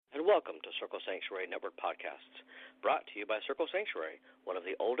Welcome to Circle Sanctuary Network Podcasts, brought to you by Circle Sanctuary, one of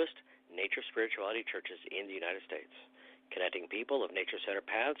the oldest nature spirituality churches in the United States, connecting people of nature-centered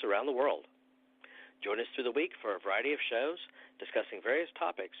paths around the world. Join us through the week for a variety of shows discussing various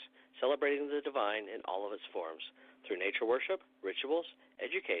topics, celebrating the divine in all of its forms, through nature worship, rituals,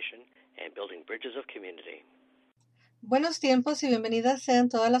 education, and building bridges of community. Buenos tiempos y bienvenidas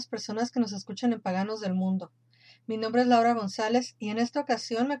sean todas las personas que nos escuchan en Pagãos del Mundo. Mi nombre es Laura González y en esta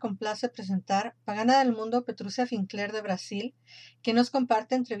ocasión me complace presentar Pagana del Mundo Petrucia Finkler de Brasil, quien nos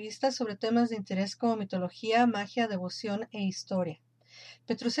comparte entrevistas sobre temas de interés como mitología, magia, devoción e historia.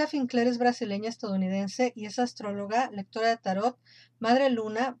 Petrucia Finkler es brasileña estadounidense y es astróloga, lectora de tarot, madre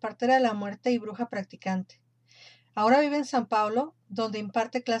luna, partera de la muerte y bruja practicante. Ahora vive en San Paulo, donde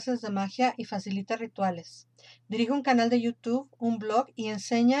imparte clases de magia y facilita rituales. Dirige un canal de YouTube, un blog y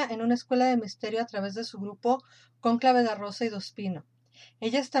enseña en una escuela de misterio a través de su grupo Cónclave da Rosa y do Espino.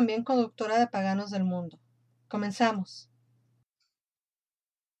 Ella es también conductora de Pagãos del Mundo. Comenzamos.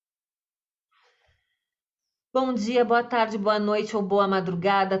 Bom dia, boa tarde, boa noite ou boa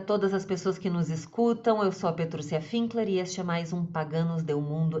madrugada a todas as pessoas que nos escutam. Eu sou a Petrucia Finkler e este é mais um Pagãos del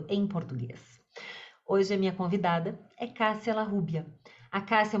Mundo em português. Hoje a minha convidada é Cassia Larrubia. A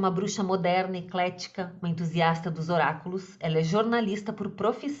Cassia é uma bruxa moderna, eclética, uma entusiasta dos oráculos. Ela é jornalista por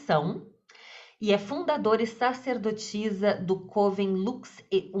profissão e é fundadora e sacerdotisa do Coven Lux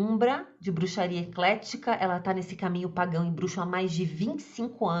e Umbra, de bruxaria eclética. Ela está nesse caminho pagão e bruxo há mais de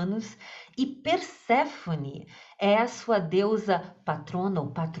 25 anos. E Perséfone é a sua deusa patrona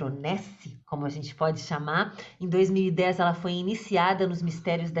ou patronesse, como a gente pode chamar. Em 2010 ela foi iniciada nos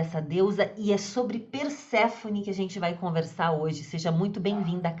mistérios dessa deusa e é sobre Perséfone que a gente vai conversar hoje. Seja muito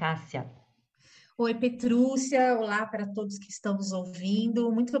bem-vinda, Cassia. Oi, Petrúcia. Olá para todos que estão nos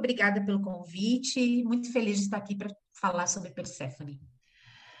ouvindo. Muito obrigada pelo convite. Muito feliz de estar aqui para falar sobre Perséfone.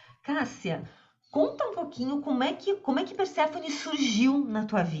 Cássia, conta um pouquinho como é que Perséfone surgiu na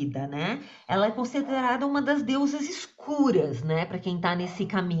tua vida, né? Ela é considerada uma das deusas escuras, né? Para quem está nesse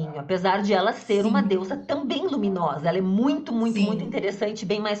caminho, apesar de ela ser uma deusa também luminosa. Ela é muito interessante,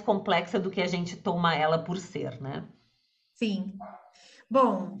 bem mais complexa do que a gente toma ela por ser, né? Sim.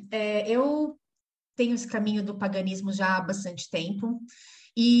 Bom, eu tenho esse caminho do paganismo já há bastante tempo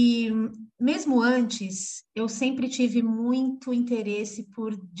e mesmo antes eu sempre tive muito interesse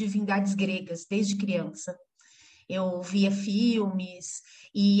por divindades gregas desde criança. Eu via filmes,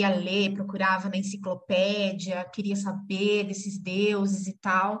 ia ler, procurava na enciclopédia, queria saber desses deuses e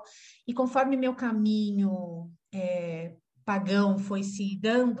tal. E conforme meu caminho pagão foi se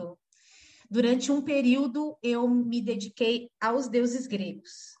dando, durante um período eu me dediquei aos deuses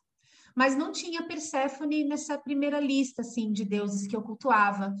gregos. Mas não tinha Perséfone nessa primeira lista, assim, de deuses que eu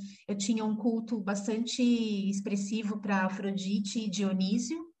cultuava. Eu tinha um culto bastante expressivo para Afrodite e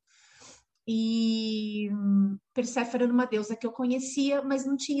Dionísio. E Perséfone era uma deusa que eu conhecia, mas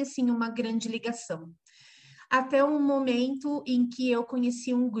não tinha, assim, uma grande ligação. Até um momento em que eu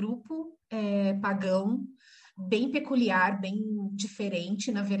conheci um grupo pagão, bem peculiar, bem diferente,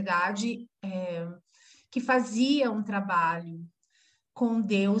 na verdade, que fazia um trabalho com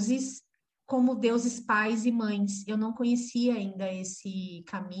deuses, como deuses pais e mães. Eu não conhecia ainda esse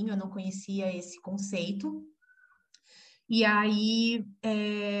caminho, eu não conhecia esse conceito. E aí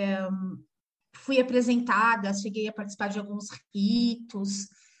fui apresentada, cheguei a participar de alguns ritos.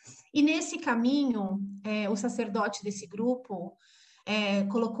 E nesse caminho, o sacerdote desse grupo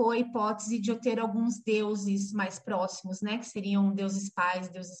colocou a hipótese de eu ter alguns deuses mais próximos, né? Que seriam deuses pais,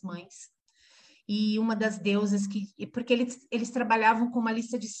 deuses mães. E uma das deusas porque eles trabalhavam com uma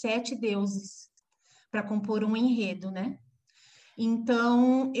lista de 7 deuses para compor um enredo, né?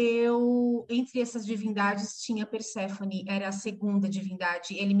 Então, entre essas divindades, tinha Perséfone, era a segunda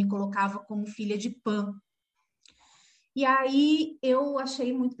divindade. Ele me colocava como filha de Pan. E aí, eu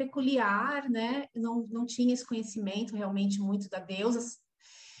achei muito peculiar, né? Não tinha esse conhecimento realmente muito da deusa.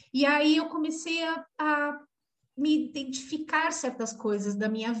 E aí, eu comecei a me identificar certas coisas da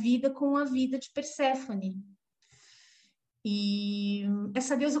minha vida com a vida de Perséfone. E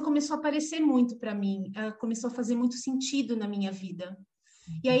essa deusa começou a aparecer muito para mim, ela começou a fazer muito sentido na minha vida.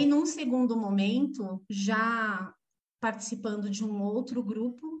 E aí, num segundo momento, já participando de um outro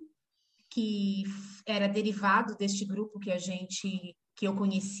grupo, que era derivado deste grupo que eu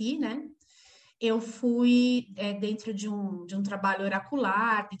conheci, né? Eu fui dentro de um trabalho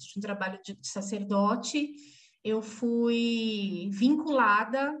oracular, dentro de um trabalho de sacerdote, eu fui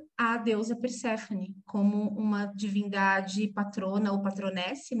vinculada à deusa Perséfone como uma divindade patrona ou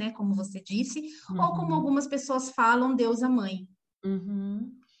patronesse, né, como você disse, ou como algumas pessoas falam, deusa mãe.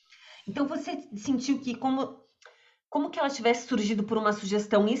 Então você sentiu que como como que ela tivesse surgido por uma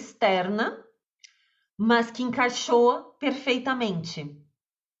sugestão externa, mas que encaixou perfeitamente.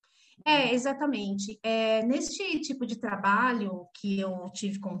 Exatamente. Neste tipo de trabalho que eu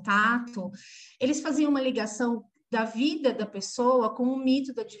tive contato, eles faziam uma ligação da vida da pessoa com o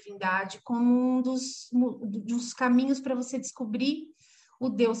mito da divindade, como um dos caminhos para você descobrir o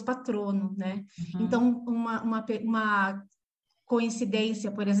Deus patrono, né? Uhum. Então, uma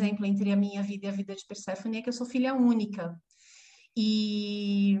coincidência, por exemplo, entre a minha vida e a vida de Perséfone é que eu sou filha única.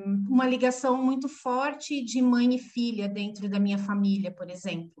 E uma ligação muito forte de mãe e filha dentro da minha família, por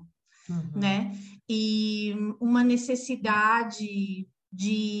exemplo, Uhum. né? E uma necessidade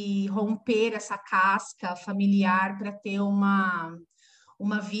de romper essa casca familiar para ter uma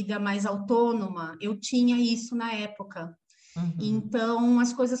vida mais autônoma. Eu tinha isso na época. Uhum. Então,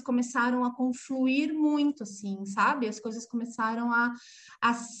 as coisas começaram a confluir muito, assim, sabe? As coisas começaram a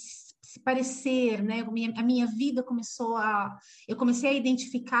se parecer, né? A minha vida começou a... Eu comecei a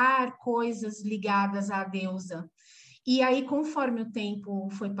identificar coisas ligadas à deusa. E aí, conforme o tempo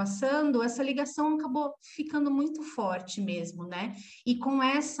foi passando, essa ligação acabou ficando muito forte mesmo, né? E com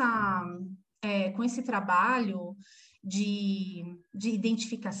esse trabalho de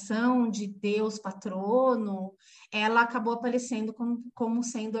identificação de Deus patrono, ela acabou aparecendo como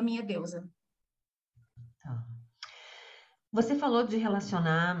sendo a minha deusa. Tá. Você falou de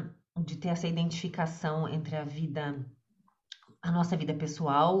relacionar, de ter essa identificação entre a nossa vida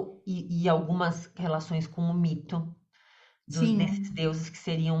pessoal e algumas relações com o mito desses Sim, deuses que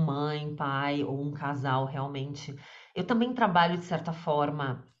seriam mãe, pai ou um casal realmente. Eu também trabalho de certa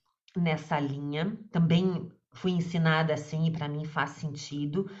forma nessa linha, também fui ensinada assim e para mim faz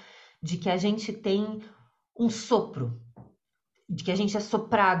sentido, de que a gente tem um sopro, de que a gente é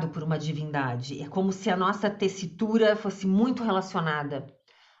soprado por uma divindade. É como se a nossa tessitura fosse muito relacionada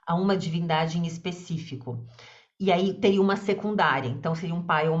a uma divindade em específico. E aí teria uma secundária, então seria um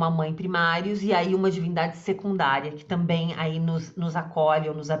pai ou uma mãe primários, e aí uma divindade secundária, que também aí nos acolhe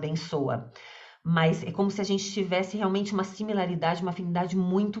ou nos abençoa. Mas é como se a gente tivesse realmente uma similaridade, uma afinidade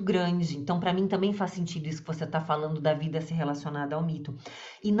muito grande. Então, para mim também faz sentido isso que você está falando da vida ser relacionada ao mito.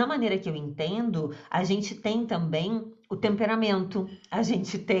 E na maneira que eu entendo, a gente tem também o temperamento, a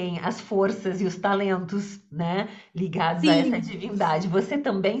gente tem as forças e os talentos, né, ligados a essa sim, divindade. Você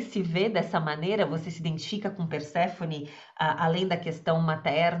também se vê dessa maneira? Você se identifica com Perséfone, além da questão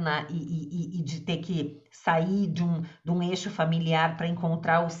materna e de ter que sair de um eixo familiar para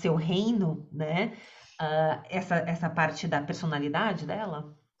encontrar o seu reino, né? Essa parte da personalidade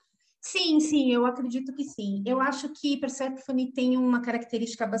dela? sim, eu acredito que sim. Eu acho que Persephone tem uma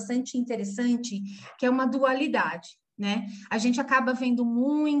característica bastante interessante, que é uma dualidade, né? A gente acaba vendo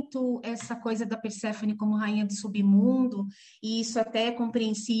muito essa coisa da Persephone como rainha do submundo, e isso até é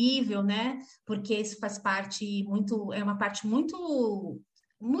compreensível, né? Porque isso faz parte muito, é uma parte muito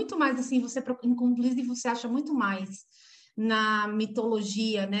mais assim, inclusive você acha muito mais na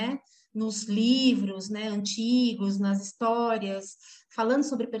mitologia, né? Nos livros, né, antigos, nas histórias, falando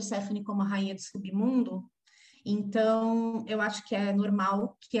sobre Perséfone como a rainha do submundo. Então, eu acho que é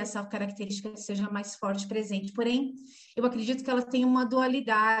normal que essa característica seja mais forte presente. Porém, eu acredito que ela tem uma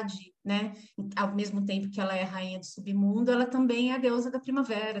dualidade, né? Ao mesmo tempo que ela é a rainha do submundo, ela também é a deusa da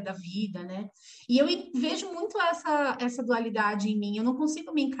primavera, da vida, né? E eu vejo muito essa dualidade em mim. Eu não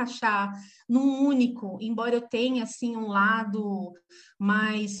consigo me encaixar num único, embora eu tenha, assim, um lado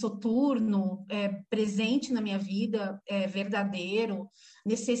mais soturno, presente na minha vida, verdadeiro,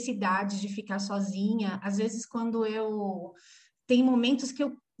 necessidade de ficar sozinha. Às vezes, quando eu tem momentos que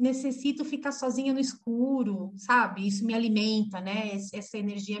eu necessito ficar sozinha no escuro, sabe? Isso me alimenta, né? Essa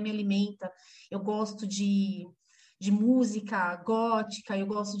energia me alimenta. Eu gosto de música gótica, eu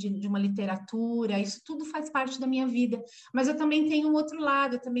gosto de uma literatura, isso tudo faz parte da minha vida. Mas eu também tenho um outro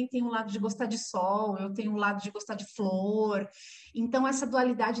lado, eu também tenho um lado de gostar de sol, eu tenho um lado de gostar de flor. Então, essa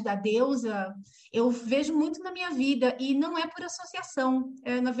dualidade da deusa, eu vejo muito na minha vida, e não é por associação.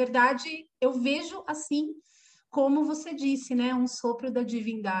 Na verdade, eu vejo assim, como você disse, né? Um sopro da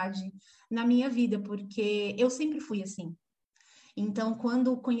divindade na minha vida, porque eu sempre fui assim. Então,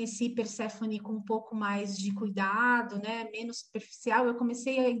 quando conheci Perséfone com um pouco mais de cuidado, né, menos superficial, eu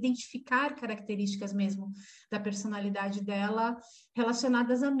comecei a identificar características mesmo da personalidade dela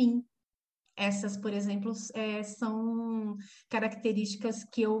relacionadas a mim. Essas, por exemplo, são características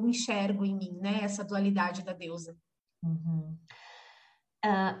que eu enxergo em mim, né? Essa dualidade da deusa. Uhum.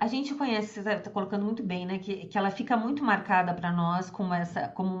 A gente conhece, você está colocando muito bem, né? Que ela fica muito marcada para nós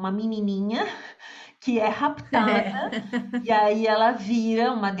como uma menininha que é raptada e aí ela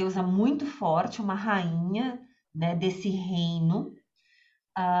vira uma deusa muito forte, uma rainha, né, desse reino.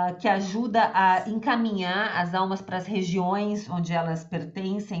 que ajuda a encaminhar as almas para as regiões onde elas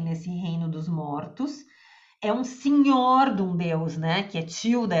pertencem nesse reino dos mortos. É um senhor de um deus, né? Que é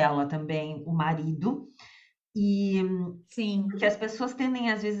tio dela também, o marido. E Sim. que as pessoas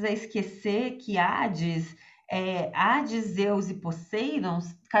tendem às vezes a esquecer que Hades, Zeus e Poseidon,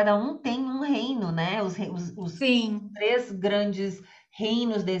 cada um tem um reino, né? Os Sim. 3 grandes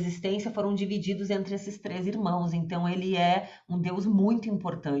reinos da existência foram divididos entre esses 3 irmãos. Então ele é um deus muito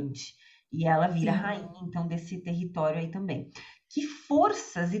importante. E ela vira rainha, então, desse território aí também. Que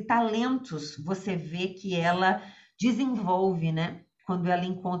forças e talentos você vê que ela desenvolve, né? Quando ela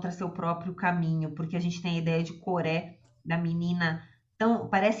encontra seu próprio caminho, porque a gente tem a ideia de Coré, da menina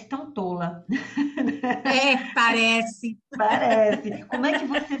parece tão tola. Parece. Parece. Como é que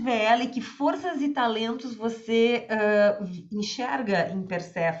você vê ela e que forças e talentos você enxerga em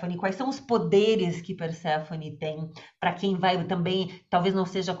Perséfone? Quais são os poderes que Perséfone tem para quem vai também, talvez não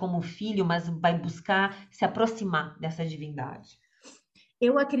seja como filho, mas vai buscar se aproximar dessa divindade?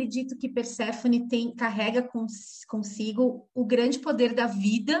 Eu acredito que Perséfone carrega consigo o grande poder da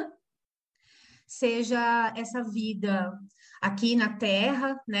vida, seja essa vida aqui na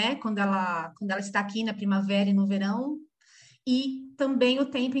Terra, né? Quando ela está aqui na primavera e no verão, e também o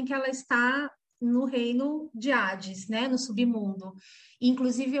tempo em que ela está no reino de Hades, né? No submundo.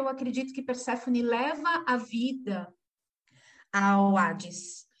 Inclusive, eu acredito que Perséfone leva a vida ao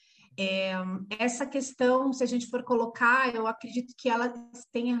Hades. Essa questão, se a gente for colocar, eu acredito que ela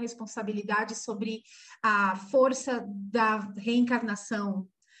tem a responsabilidade sobre a força da reencarnação,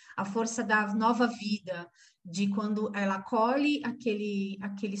 a força da nova vida, de quando ela acolhe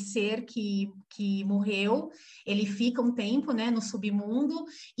aquele ser que morreu, ele fica um tempo, né, no submundo,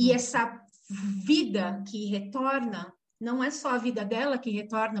 e essa vida que retorna, não é só a vida dela que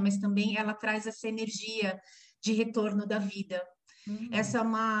retorna, mas também ela traz essa energia de retorno da vida.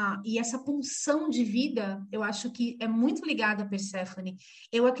 Essa pulsão de vida, eu acho que é muito ligada a Perséfone.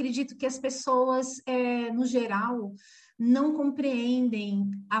 Eu acredito que as pessoas, no geral, não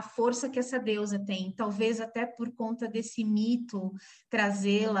compreendem a força que essa deusa tem, talvez até por conta desse mito,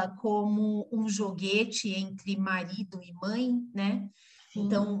 trazê-la como um joguete entre marido e mãe, né?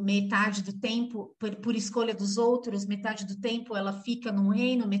 Então, metade do tempo, por escolha dos outros, metade do tempo ela fica num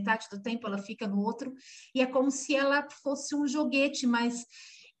reino, metade do tempo ela fica no outro, e é como se ela fosse um joguete, mas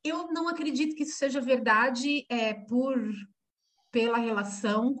eu não acredito que isso seja verdade, pela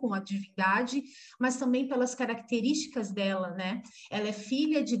relação com a divindade, mas também pelas características dela, né? Ela é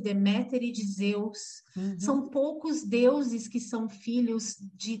filha de Deméter e de Zeus. São poucos deuses que são filhos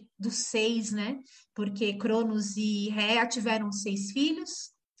dos 6, né? Porque Cronos e Réa tiveram 6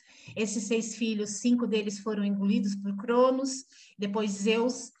 filhos. Esses 6 filhos, 5 deles foram engolidos por Cronos. Depois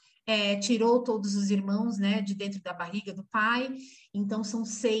Zeus tirou todos os irmãos, né? De dentro da barriga do pai. Então são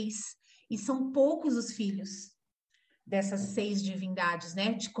 6. E são poucos os filhos dessas 6 divindades,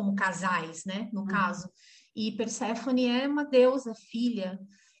 né? Como casais, né? No caso. E Perséfone é uma deusa, filha.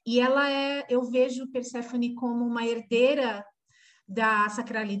 E eu vejo Perséfone como uma herdeira da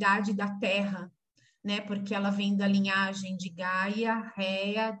sacralidade da terra, né? Porque ela vem da linhagem de Gaia,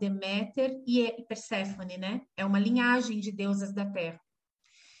 Réa, Deméter e Perséfone, né? É uma linhagem de deusas da terra.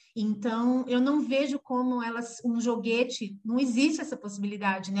 Então, eu não vejo como um joguete, não existe essa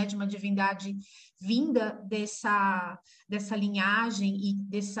possibilidade, né, de uma divindade vinda dessa linhagem e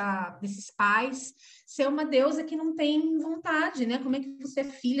desses pais ser uma deusa que não tem vontade, né? Como é que você é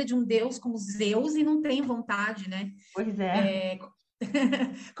filha de um deus como Zeus e não tem vontade, né? Pois é.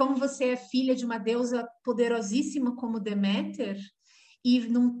 Como você é filha de uma deusa poderosíssima como Deméter e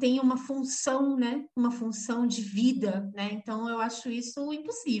não tem uma função, né? Uma função de vida, né? Então, eu acho isso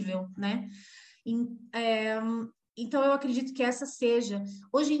impossível, né? Então, eu acredito que essa seja...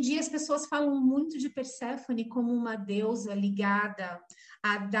 Hoje em dia, as pessoas falam muito de Perséfone como uma deusa ligada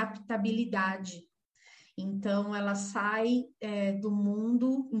à adaptabilidade. Então, ela sai do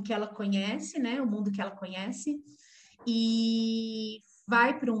mundo em que ela conhece, né? O mundo que ela conhece, e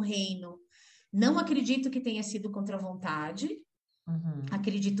vai para um reino. Não acredito que tenha sido contra a vontade.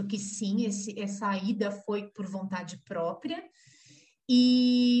 Acredito que sim, essa ida foi por vontade própria.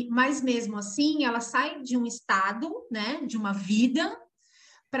 Mas mesmo assim, ela sai de um estado, né, de uma vida,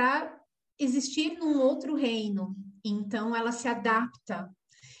 para existir num outro reino. Então, ela se adapta.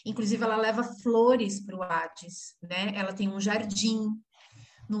 Inclusive, ela leva flores para o Hades, né? Ela tem um jardim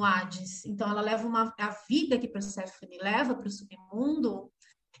no Hades. Então, ela leva a vida que Perséfone leva para o submundo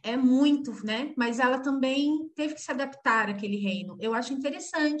é muito, né? Mas ela também teve que se adaptar àquele reino. Eu acho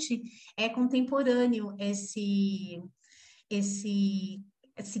interessante, é contemporâneo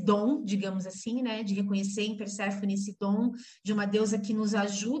esse dom, digamos assim, né, de reconhecer em Perséfone esse dom de uma deusa que nos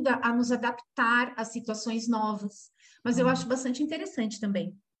ajuda a nos adaptar a situações novas. Mas eu acho bastante interessante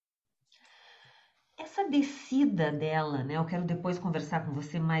também. Essa descida dela, né? Eu quero depois conversar com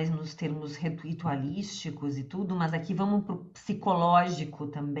você mais nos termos ritualísticos e tudo, mas aqui vamos para o psicológico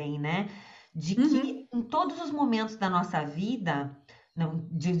também, né? De que em todos os momentos da nossa vida, não,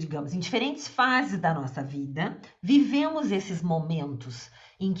 digamos, em diferentes fases da nossa vida, vivemos esses momentos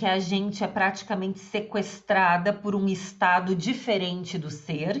em que a gente é praticamente sequestrada por um estado diferente do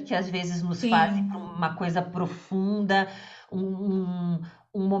ser, que às vezes nos faz ir para Sim, uma coisa profunda, um,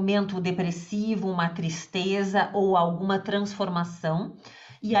 um momento depressivo, uma tristeza ou alguma transformação,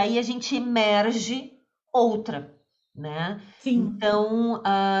 e aí a gente emerge outra, né? sim. Então,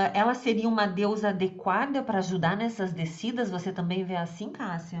 ela seria uma deusa adequada para ajudar nessas descidas? Você também vê assim,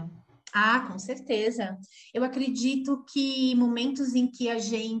 Cássia? Ah, com certeza. Eu acredito que momentos em que a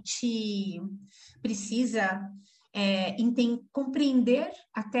gente precisa compreender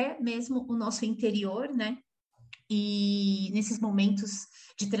até mesmo o nosso interior, né? E nesses momentos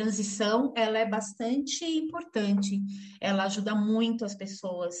de transição, ela é bastante importante. Ela ajuda muito as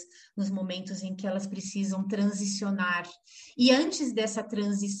pessoas nos momentos em que elas precisam transicionar. E antes dessa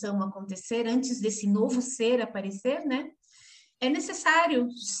transição acontecer, antes desse novo ser aparecer, né? É necessário,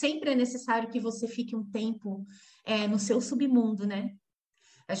 sempre é necessário que você fique um tempo no seu submundo, né?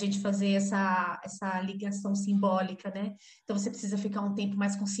 A gente fazer essa ligação simbólica, né? Então você precisa ficar um tempo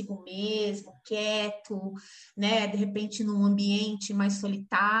mais consigo mesmo, quieto, né? De repente num ambiente mais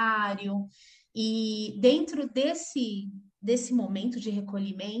solitário. E dentro desse momento de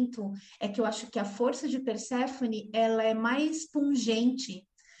recolhimento é que eu acho que a força de Perséfone ela é mais pungente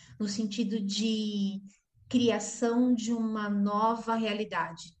no sentido de criação de uma nova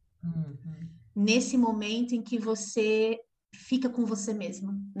realidade. Uhum. Nesse momento em que você fica com você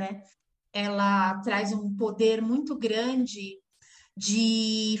mesma, né? Ela traz um poder muito grande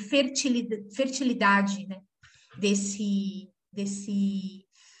de fertilidade, né? Desse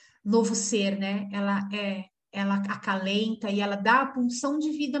novo ser, né? Ela acalenta e ela dá a pulsão de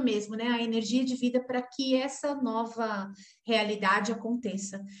vida mesmo, né? A energia de vida para que essa nova realidade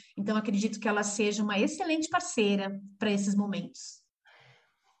aconteça. Então, acredito que ela seja uma excelente parceira para esses momentos.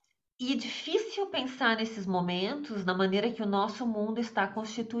 E é difícil pensar nesses momentos na maneira que o nosso mundo está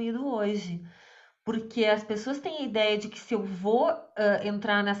constituído hoje. Porque as pessoas têm a ideia de que se eu vou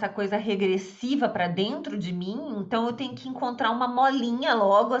entrar nessa coisa regressiva para dentro de mim, então eu tenho que encontrar uma molinha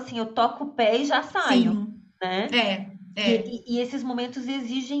logo, assim, eu toco o pé e já saio, Sim, né? é, E, é. e esses momentos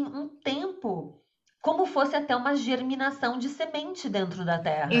exigem um tempo, como fosse até uma germinação de semente dentro da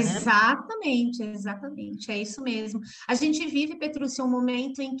terra, né? Exatamente, exatamente, é isso mesmo. A gente vive, Petrúcia, um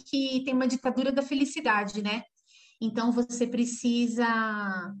momento em que tem uma ditadura da felicidade, né? Então você precisa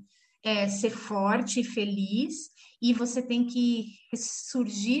ser forte e feliz, e você tem que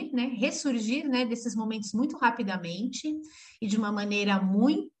ressurgir, né, desses momentos muito rapidamente e de uma maneira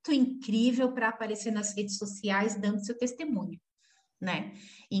muito incrível para aparecer nas redes sociais dando seu testemunho, né?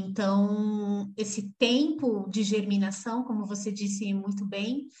 Então, esse tempo de germinação, como você disse muito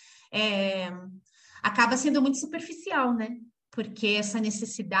bem, é, acaba sendo muito superficial, né? Porque essa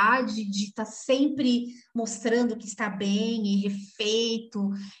necessidade de estar sempre mostrando que está bem e refeito,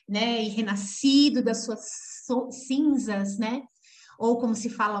 né? E renascido das suas cinzas, né? Ou como se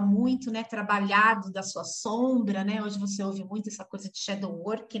fala muito, né? Trabalhado da sua sombra, né? Hoje você ouve muito essa coisa de shadow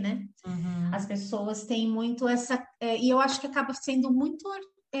work, né? As Uhum. pessoas têm muito essa. E eu acho que acaba sendo muito.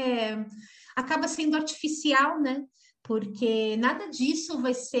 Acaba sendo artificial, né? Porque nada disso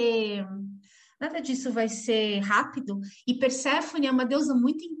vai ser rápido. E Perséfone é uma deusa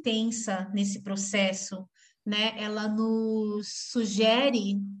muito intensa nesse processo, né? Ela nos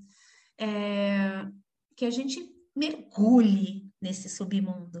sugere que a gente mergulhe nesse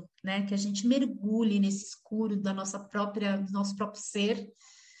submundo, né? Que a gente mergulhe nesse escuro do nosso próprio ser,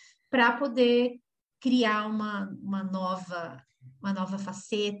 para poder criar uma nova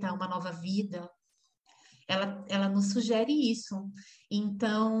faceta, uma nova vida. Ela nos sugere isso.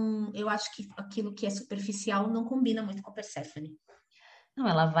 Então, eu acho que aquilo que é superficial não combina muito com Perséfone. Não,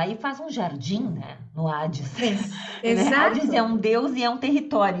 ela vai e faz um jardim, né, no Hades. Né? Hades é Exato. um deus e é um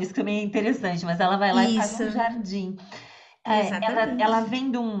território, isso também é interessante, mas ela vai lá e faz Isso, um jardim. Ela exatamente. vem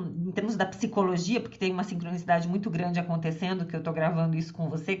em termos da psicologia, porque tem uma sincronicidade muito grande acontecendo, que eu estou gravando isso com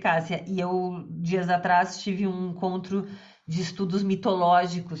você, Cássia, e eu, dias atrás, tive um encontro de estudos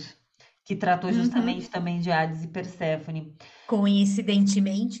mitológicos, que tratou justamente também de Hades e Perséfone.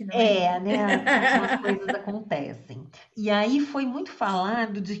 Coincidentemente, não é? Né? Assim como as coisas acontecem. E aí foi muito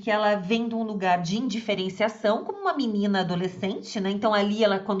falado de que ela vem de um lugar de indiferenciação, como uma menina adolescente, né? Então ali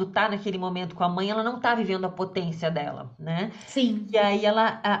ela, quando tá naquele momento com a mãe, ela não tá vivendo a potência dela, né? Sim. E aí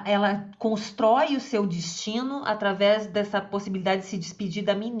ela constrói o seu destino através dessa possibilidade de se despedir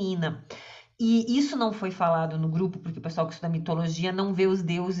da menina. E isso não foi falado no grupo, porque o pessoal que estuda mitologia não vê os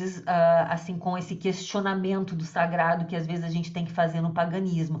deuses assim com esse questionamento do sagrado que às vezes a gente tem que fazer no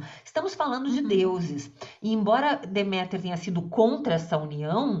paganismo. Estamos falando de deuses. E embora Deméter tenha sido contra essa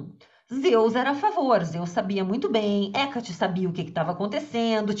união, Zeus era a favor. Zeus sabia muito bem, Hécate sabia o que estava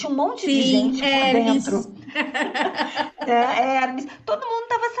acontecendo, tinha um monte de gente por Hermes. dentro. Hermes, todo mundo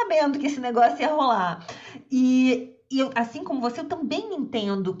estava sabendo que esse negócio ia rolar. E eu, assim como você, eu também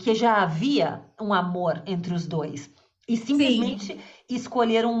entendo que já havia um amor entre os dois. E simplesmente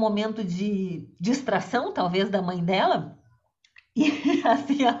escolheram um momento de distração, talvez, da mãe dela. E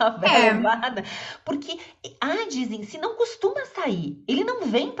assim ela foi levada. Porque Hades em si não costuma sair. Ele não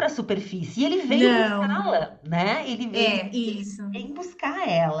vem para a superfície. Ele veio buscá-la, né? Ele vem buscar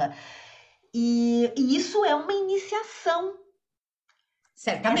ela. E isso é uma iniciação.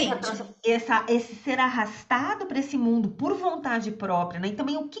 Certamente. Esse ser arrastado para esse mundo por vontade própria, né? E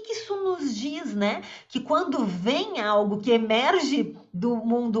também o que isso nos diz, né? Que quando vem algo que emerge do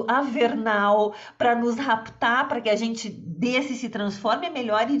mundo avernal para nos raptar, para que a gente desse se transforme, é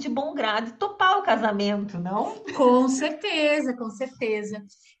melhor ir de bom grado e topar o casamento, não? Com certeza, com certeza.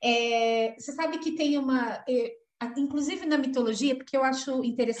 Você sabe que tem uma... inclusive na mitologia, porque eu acho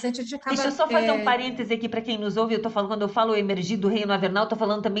interessante, a gente acaba... Deixa eu só fazer um parêntese aqui para quem nos ouve. Quando eu falo emergir do reino avernal, eu tô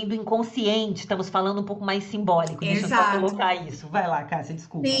falando também do inconsciente. Estamos falando um pouco mais simbólico. Deixa eu só colocar isso. Vai lá, Cássia,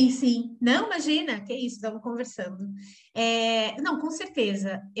 desculpa. Sim. Não, imagina, que isso, estamos conversando. Não, com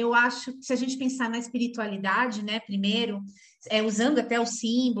certeza. Eu acho que se a gente pensar na espiritualidade, né, primeiro, usando até os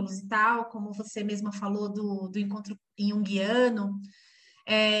símbolos e tal, como você mesma falou do encontro junguiano,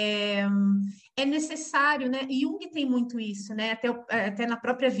 é necessário, né? E Jung tem muito isso, né? Até na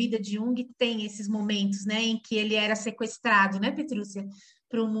própria vida de Jung tem esses momentos, né? Em que ele era sequestrado, né, Petrucia?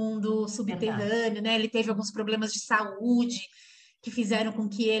 Para o mundo subterrâneo, né? Ele teve alguns problemas de saúde que fizeram com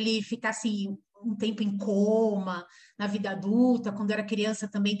que ele ficasse um tempo em coma na vida adulta. Quando era criança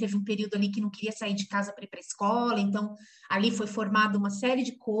também teve um período ali que não queria sair de casa para ir para a escola. Então, ali foi formada uma série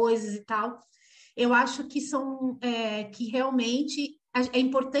de coisas e tal. Eu acho que que realmente é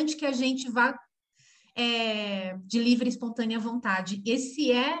importante que a gente vá de livre e espontânea vontade.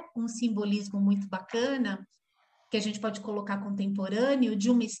 Esse é um simbolismo muito bacana, que a gente pode colocar contemporâneo, de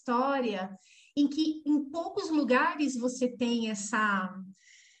uma história em que em poucos lugares você tem essa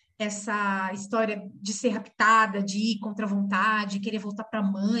história de ser raptada, de ir contra a vontade, querer voltar para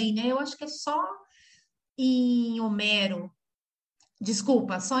a mãe, né? Eu acho que é só em Homero,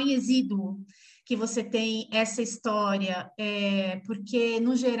 só em Exíduo, que você tem essa história, porque,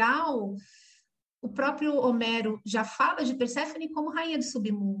 no geral, o próprio Homero já fala de Perséfone como rainha do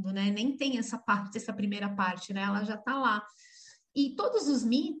submundo, né? Nem tem essa primeira parte, né? Ela já está lá. E todos os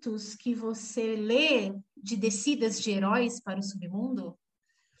mitos que você lê de descidas de heróis para o submundo,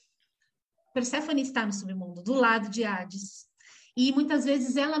 Perséfone está no submundo, do lado de Hades. E muitas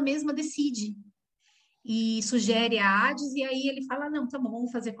vezes ela mesma decide e sugere a Hades, e aí ele fala, não, tá bom,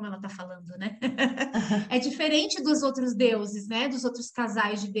 vamos fazer como ela tá falando, né? É diferente dos outros deuses, né? Dos outros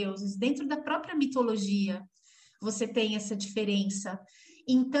casais de deuses. Dentro da própria mitologia, você tem essa diferença.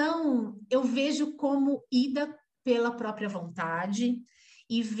 Então, eu vejo como ida pela própria vontade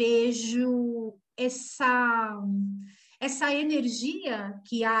e vejo essa energia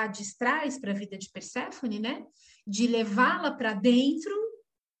que Hades traz para a vida de Perséfone, né? De levá-la para dentro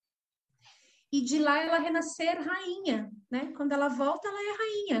e de lá ela renascer rainha, né? Quando ela volta, ela é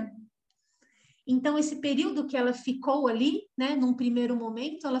rainha. Então, esse período que ela ficou ali, né? Num primeiro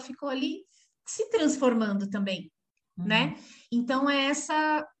momento, ela ficou ali se transformando também, né? Então,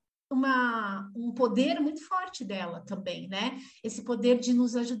 um poder muito forte dela também, né? Esse poder de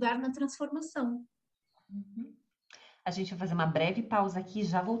nos ajudar na transformação. A gente vai fazer uma breve pausa aqui e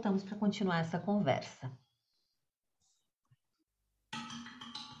já voltamos para continuar essa conversa.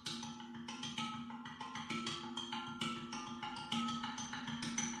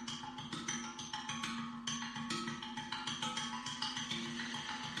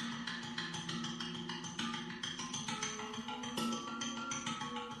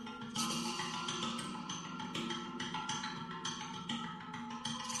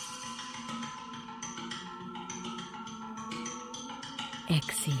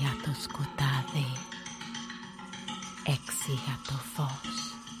 Exiatos cotade, exiato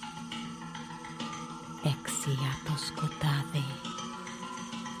fos, Exiatoskotade,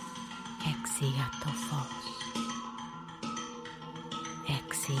 exiatofos,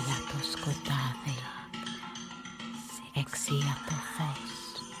 exiatoskotade, exiatofos,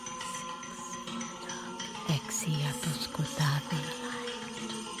 exiatoskotade,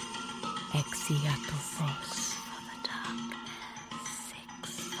 exiatofos.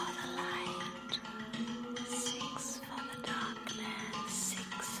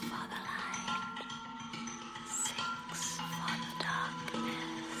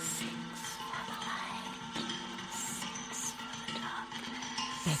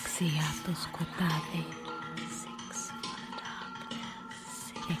 Exiatoskotade,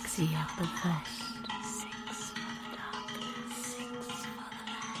 exiatofos,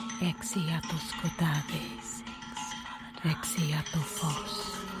 exiatoskotade, exiatofos,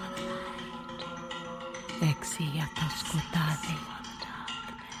 exiatoskotade,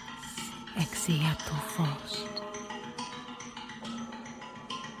 exiatofos.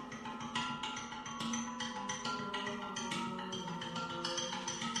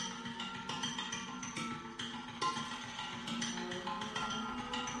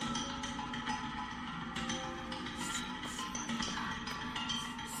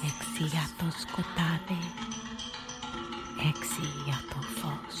 Exiatoskotade,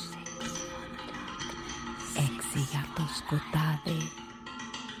 exiatofos, exiatoskotade,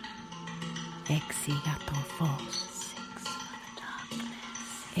 exiatofos,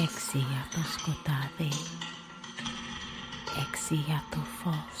 exiatoskotade,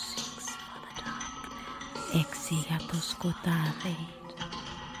 exiatofos, exiatoskotade,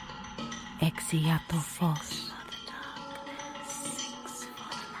 exiatofos,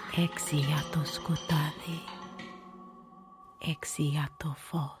 exiatoskotade,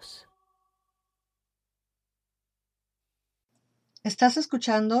 exiatofos. Estás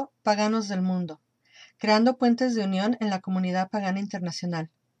escuchando Paganos del Mundo, creando puentes de unión en la comunidad pagana internacional.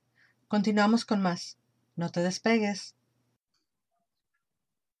 Continuamos con más. No te despegues.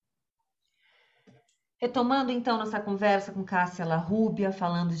 Retomando então nossa conversa com Cassia Larrubia,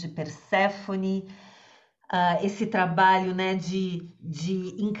 falando de Perséfone, esse trabalho, né, de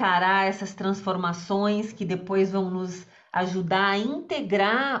encarar essas transformações que depois vão nos ajudar a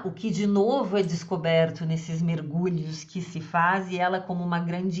integrar o que de novo é descoberto nesses mergulhos que se faz, e ela como uma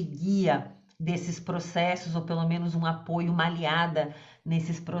grande guia desses processos, ou pelo menos um apoio, uma aliada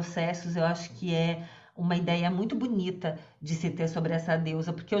nesses processos. Eu acho que é uma ideia muito bonita de se ter sobre essa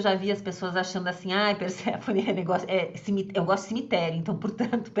deusa, porque eu já vi as pessoas achando assim, Perséfone eu gosto de cemitério, então,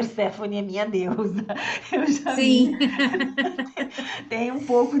 portanto, Perséfone é minha deusa. Eu já Sim. vi. Tem um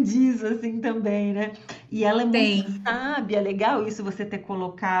pouco disso, assim, também, né? E ela é muito sábia, legal isso você ter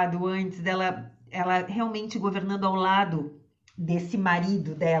colocado antes dela, ela realmente governando ao lado desse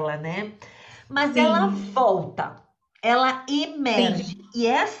marido dela, né? Mas ela volta. Ela emerge. Sim. E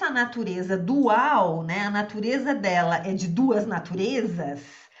essa natureza dual, né? A natureza dela é de duas naturezas,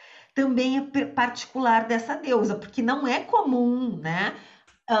 também é particular dessa deusa, porque não é comum, né?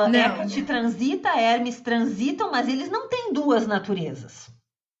 Hecate transita, Hermes transitam, mas eles não têm duas naturezas,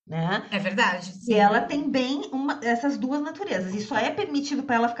 né? É verdade. Sim. E ela tem bem essas duas naturezas. E só é permitido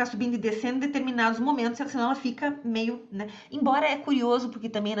para ela ficar subindo e descendo em determinados momentos, senão ela fica meio, né? Embora é curioso, porque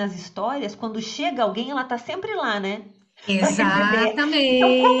também nas histórias, quando chega alguém, ela tá sempre lá, né? Exatamente.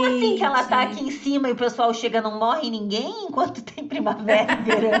 Então, como assim que ela tá aqui em cima e o pessoal chega, não morre ninguém enquanto tem primavera e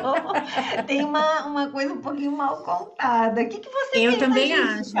verão? Tem uma coisa um pouquinho mal contada. O que você pensa também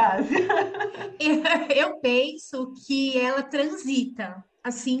disso, acho. Eu penso que ela transita,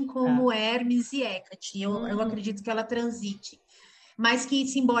 assim como Hermes e Hecate. Eu acredito que ela transite. Mas que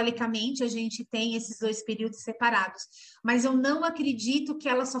simbolicamente a gente tem esses dois períodos separados. Mas eu não acredito que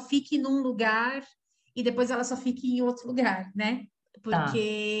ela só fique num lugar e depois ela só fique em outro lugar, né?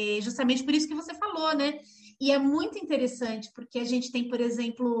 Porque justamente por isso que você falou, né? E é muito interessante, porque a gente tem, por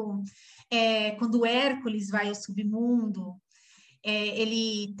exemplo, quando Hércules vai ao submundo,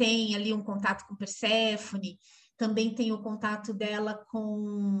 ele tem ali um contato com Perséfone, também tem o contato dela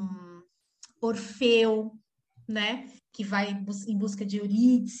com Orfeu, né? Que vai em busca de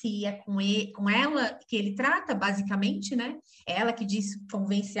Eurídice, e é com ela que ele trata, basicamente, né? É ela que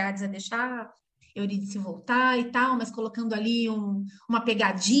convence Hades a deixar Eurídice voltar e tal, mas colocando ali uma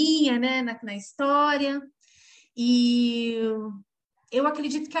pegadinha, né, na história. E eu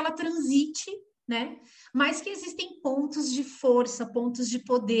acredito que ela transite, né? Mas que existem pontos de força, pontos de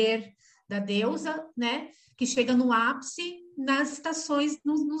poder da deusa, né? Que chega no ápice nas estações,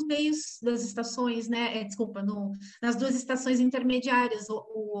 nos meios das estações, né? Nas duas estações intermediárias,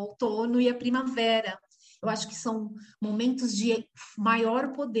 o outono e a primavera. Eu acho que são momentos de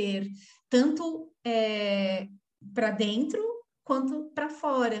maior poder, tanto para dentro quanto para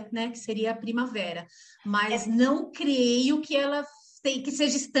fora, né? Que seria a primavera. Mas não creio que ela que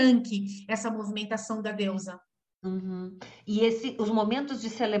seja estanque essa movimentação da deusa. Uhum. E os momentos de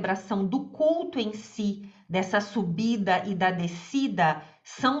celebração do culto em si, dessa subida e da descida,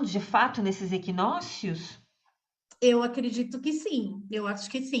 são de fato nesses equinócios? Eu acredito que sim, eu acho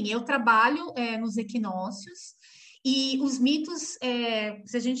que sim. Eu trabalho nos equinócios e os mitos,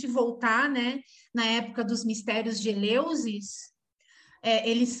 se a gente voltar, né, na época dos mistérios de Eleusis,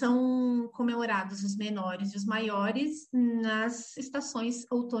 eles são comemorados, os menores e os maiores, nas estações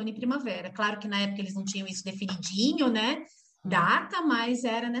outono e primavera. Claro que na época eles não tinham isso definidinho, né? Data, mas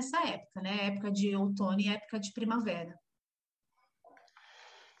era nessa época, né? Época de outono e época de primavera.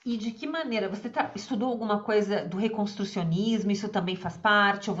 E de que maneira? Você estudou alguma coisa do reconstrucionismo? Isso também faz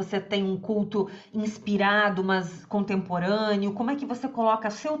parte? Ou você tem um culto inspirado, mas contemporâneo? Como é que você coloca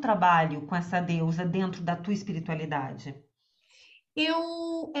seu trabalho com essa deusa dentro da tua espiritualidade?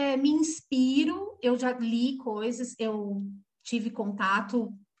 Eu me inspiro, eu já li coisas, eu tive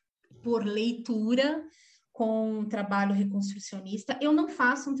contato por leitura com um trabalho reconstrucionista. Eu não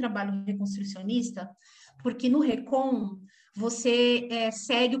faço um trabalho reconstrucionista porque no Recon você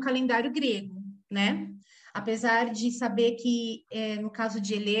segue o calendário grego, né? Apesar de saber que no caso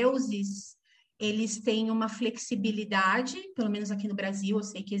de Eleusis eles têm uma flexibilidade, pelo menos aqui no Brasil, eu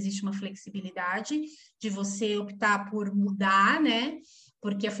sei que existe uma flexibilidade de você optar por mudar, né?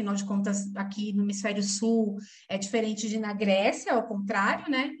 Porque, afinal de contas, aqui no hemisfério sul é diferente de na Grécia, ao contrário,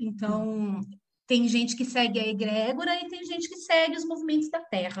 né? Então, tem gente que segue a egrégora e tem gente que segue os movimentos da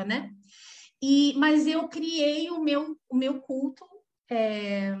Terra, né? Mas eu criei o meu culto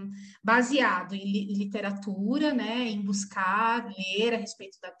baseado em literatura, né, em buscar, ler a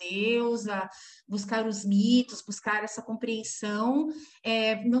respeito da deusa, buscar os mitos, buscar essa compreensão.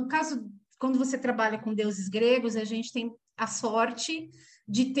 No caso, quando você trabalha com deuses gregos, a gente tem a sorte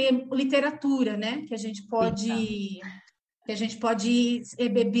de ter literatura, né, que a gente pode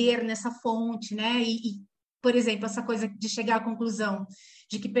beber nessa fonte, né, por exemplo, essa coisa de chegar à conclusão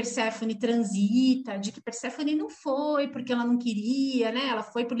de que Perséfone transita, de que Perséfone não foi porque ela não queria, né? Ela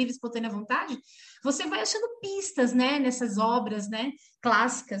foi por livre e espontânea vontade. Você vai achando pistas, né? Nessas obras, né?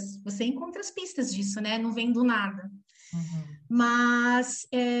 Clássicas. Você encontra as pistas disso, né? Não vem do nada. Uhum. Mas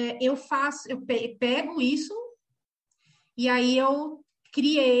eu pego isso e aí eu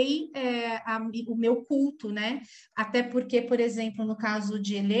criei o meu culto, né? Até porque, por exemplo, no caso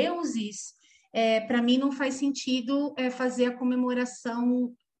de Eleusis, para mim não faz sentido fazer a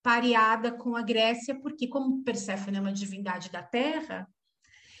comemoração pareada com a Grécia, porque como Perséfone é uma divindade da terra,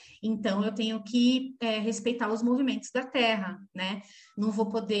 então eu tenho que respeitar os movimentos da terra, né? Não vou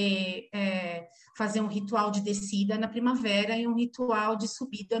poder fazer um ritual de descida na primavera e um ritual de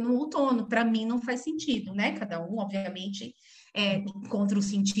subida no outono. Para mim não faz sentido, né? Cada um, obviamente, encontra os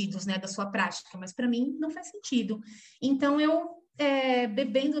sentidos, né, da sua prática, mas para mim não faz sentido. Então eu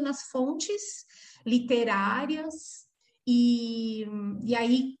bebendo nas fontes literárias e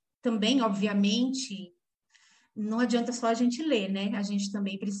aí também, obviamente, não adianta só a gente ler, né? A gente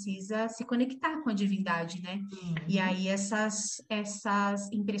também precisa se conectar com a divindade, né? E aí essas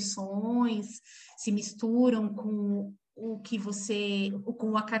impressões se misturam com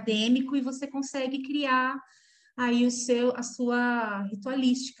com o acadêmico e você consegue criar aí a sua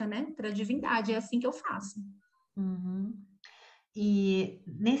ritualística, né? Para a divindade. É assim que eu faço. Uhum. E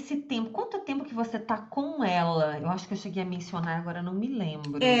nesse tempo, quanto tempo que você tá com ela? Eu acho que eu cheguei a mencionar, agora não me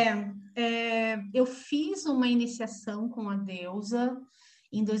lembro. Eu fiz uma iniciação com a deusa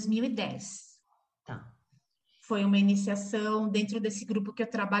em 2010. Tá. Foi uma iniciação dentro desse grupo que eu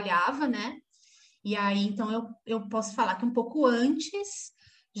trabalhava, né? E aí, então, eu posso falar que um pouco antes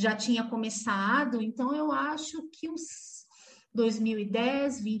já tinha começado, então eu acho que uns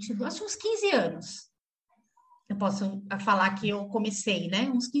 2010, 22, acho uns 15 anos. Eu posso falar que eu comecei, né?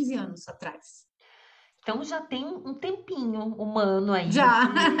 Uns 15 anos atrás. Então já tem um tempinho humano aí Já,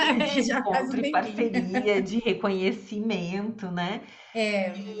 de já faz encontro um e tempinho. parceria, de reconhecimento, né?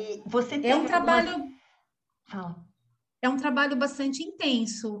 É, E você é um teve algumas. trabalho Fala. É um trabalho bastante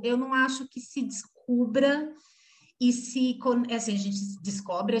intenso. Eu não acho que se descubra e assim, a gente se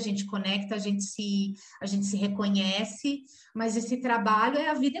descobre, a gente conecta, a gente se reconhece, mas esse trabalho é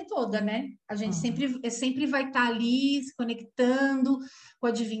a vida toda, né? A gente sempre vai estar ali se conectando com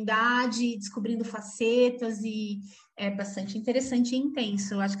a divindade, descobrindo facetas e é bastante interessante e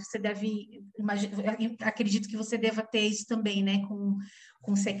intenso. Eu acho que você deve, acredito que você deva ter isso também, né? Com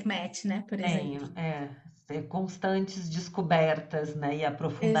o Sekhmet, né? Por exemplo. Tenho, constantes descobertas, né, e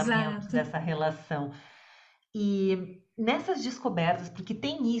aprofundamentos Exato. dessa relação. E nessas descobertas, porque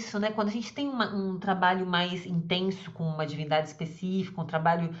tem isso, né? Quando a gente tem um trabalho mais intenso com uma divindade específica, um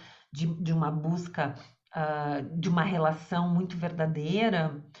trabalho de uma busca, de uma relação muito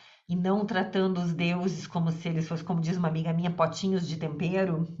verdadeira, e não tratando os deuses como se eles fossem, como diz uma amiga minha, potinhos de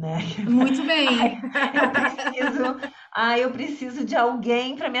tempero, né? Muito bem. Eu preciso de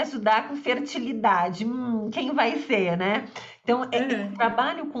alguém para me ajudar com fertilidade. Quem vai ser, né? Então, o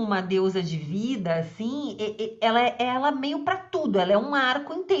trabalho com uma deusa de vida, assim, ela meio para tudo, ela é um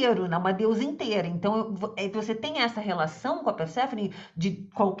arco inteiro, né? Uma deusa inteira. Então, você tem essa relação com a Perséfone de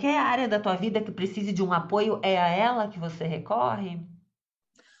qualquer área da tua vida que precise de um apoio, é a ela que você recorre?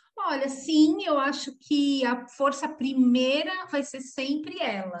 Olha, sim, eu acho que a força primeira vai ser sempre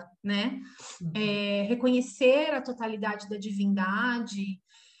ela, né? Reconhecer a totalidade da divindade.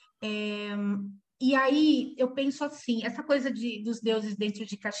 E aí eu penso assim, essa coisa dos deuses dentro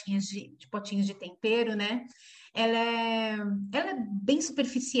de caixinhas de potinhos de tempero, né? Ela é bem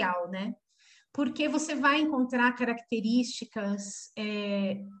superficial, né? Porque você vai encontrar características,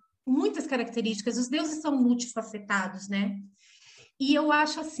 muitas características. Os deuses são multifacetados, né? E eu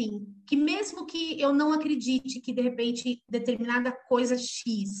acho assim, que mesmo que eu não acredite que, de repente, determinada coisa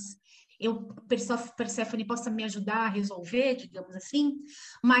X, Perséfone possa me ajudar a resolver, digamos assim,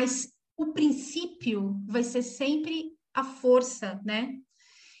 mas o princípio vai ser sempre a força, né?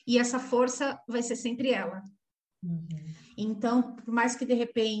 E essa força vai ser sempre ela. Então, por mais que, de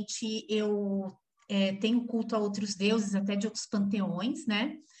repente, eu tenha culto a outros deuses, até de outros panteões,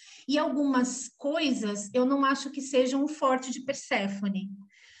 né? E algumas coisas eu não acho que sejam um forte de Perséfone,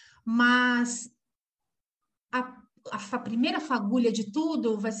 mas a primeira fagulha de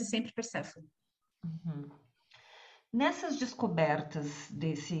tudo vai ser sempre Perséfone. Nessas descobertas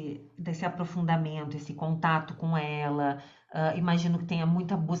desse aprofundamento, esse contato com ela, imagino que tenha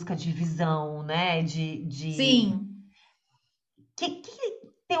muita busca de visão, né? Sim.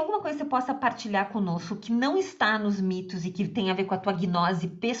 Tem alguma coisa que você possa partilhar conosco que não está nos mitos e que tem a ver com a tua gnose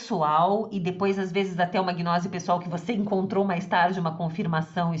pessoal e depois, às vezes, até uma gnose pessoal que você encontrou mais tarde, uma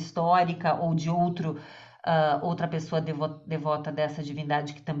confirmação histórica ou de outra pessoa devota dessa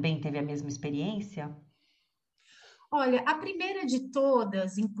divindade que também teve a mesma experiência? Olha, a primeira de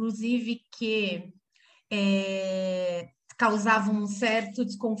todas, inclusive que causava um certo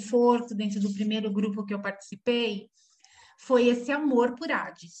desconforto dentro do primeiro grupo que eu participei, foi esse amor por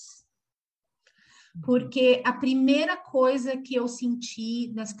Hades. Porque a primeira coisa que eu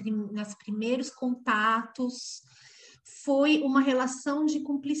senti nas primeiros contatos foi uma relação de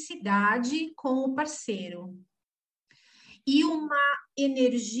cumplicidade com o parceiro. E uma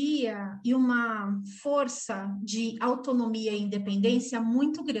energia e uma força de autonomia e independência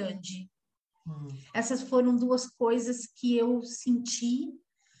muito grande. Essas foram duas coisas que eu senti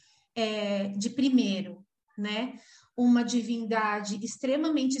de primeiro, né? Uma divindade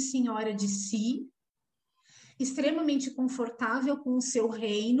extremamente senhora de si, extremamente confortável com o seu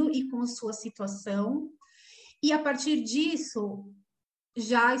reino e com a sua situação, e a partir disso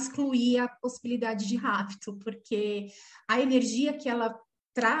já excluía a possibilidade de rapto, porque a energia que ela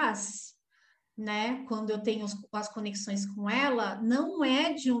traz, né, quando eu tenho as conexões com ela, não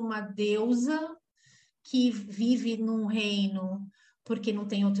é de uma deusa que vive num reino porque não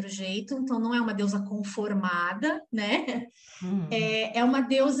tem outro jeito, então não é uma deusa conformada, né? É uma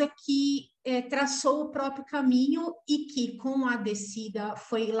deusa que traçou o próprio caminho e que, com a descida,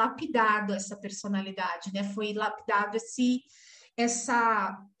 foi lapidado essa personalidade, né? Foi lapidado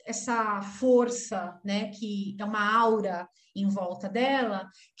essa força, né? Que é uma aura em volta dela,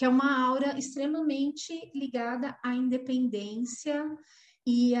 que é uma aura extremamente ligada à independência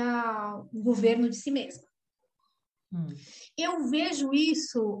e ao governo de si mesma. Eu vejo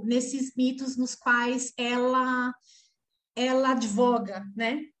isso nesses mitos nos quais ela advoga,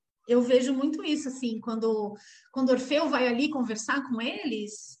 né? Eu vejo muito isso, assim, quando Orfeu vai ali conversar com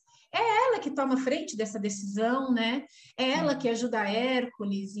eles, é ela que toma frente dessa decisão, né? É ela que ajuda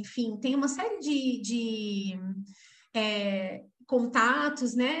Hércules, enfim, tem uma série de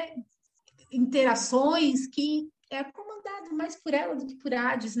contatos, né? Interações que é comandado mais por ela do que por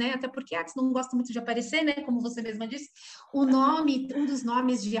Hades, né? Até porque Hades não gosta muito de aparecer, né? Como você mesma disse, um dos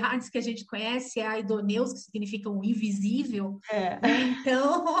nomes de Hades que a gente conhece é a Idoneus, que significa o invisível, né?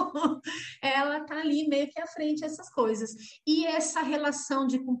 Então, ela tá ali meio que à frente dessas coisas. E essa relação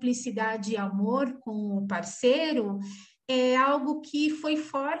de cumplicidade e amor com o parceiro é algo que foi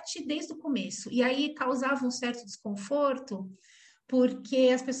forte desde o começo. E aí causava um certo desconforto, porque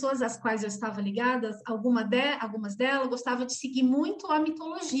as pessoas às quais eu estava ligada, algumas delas gostavam de seguir muito a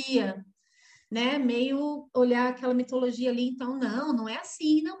mitologia, né? Meio olhar aquela mitologia ali, então, não é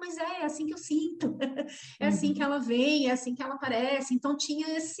assim, não, mas é assim que eu sinto, é assim que ela vem, é assim que ela aparece, então tinha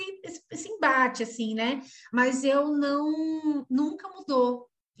esse embate, assim, né? Mas nunca mudou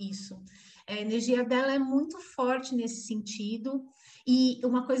isso. A energia dela é muito forte nesse sentido, e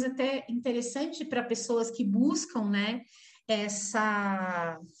uma coisa até interessante para pessoas que buscam, né?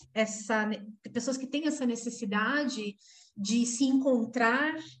 Pessoas que têm essa necessidade de se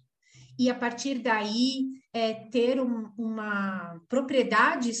encontrar e a partir daí ter uma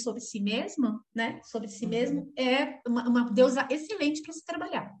propriedade sobre si mesma, né? Sobre si mesmo, é uma deusa excelente para se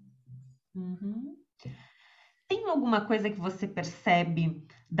trabalhar. Uhum. Tem alguma coisa que você percebe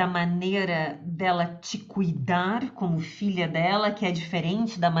da maneira dela te cuidar como filha dela, que é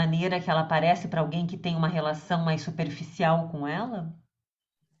diferente da maneira que ela aparece para alguém que tem uma relação mais superficial com ela?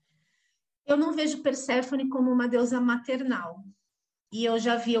 Eu não vejo Perséfone como uma deusa maternal. E eu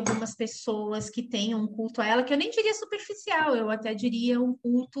já vi algumas pessoas que têm um culto a ela, que eu nem diria superficial, eu até diria um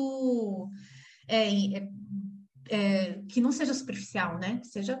culto que não seja superficial, né? Que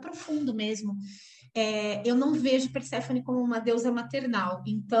seja profundo mesmo. Eu não vejo Perséfone como uma deusa maternal.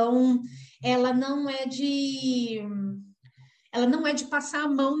 Então, ela não é de passar a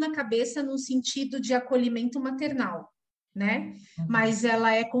mão na cabeça no sentido de acolhimento maternal, né? Mas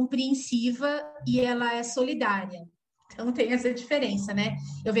ela é compreensiva e ela é solidária. Então tem essa diferença, né?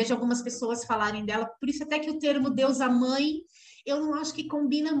 Eu vejo algumas pessoas falarem dela, por isso até que o termo deusa mãe, eu não acho que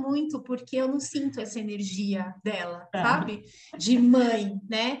combina muito, porque eu não sinto essa energia dela, sabe? De mãe,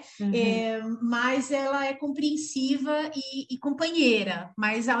 né? Mas ela é compreensiva e companheira,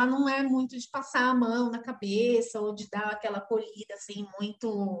 mas ela não é muito de passar a mão na cabeça ou de dar aquela acolhida, assim,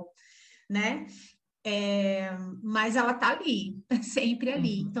 muito, né? Mas ela tá ali, sempre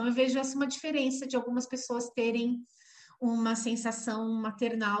ali. Então eu vejo essa uma diferença de algumas pessoas terem uma sensação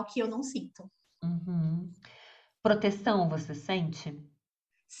maternal que eu não sinto. Proteção, você sente?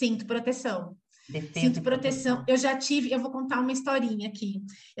 Sinto proteção. Defesa Sinto e proteção. proteção. Eu vou contar uma historinha aqui.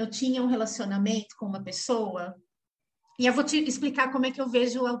 Eu tinha um relacionamento com uma pessoa, e eu vou te explicar como é que eu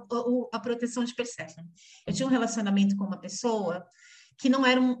vejo a proteção de Perséfone. Eu tinha um relacionamento com uma pessoa que não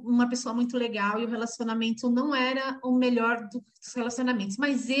era uma pessoa muito legal, e o relacionamento não era o melhor dos relacionamentos.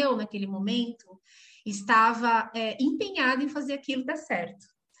 Mas eu, naquele momento, estava empenhada em fazer aquilo dar certo.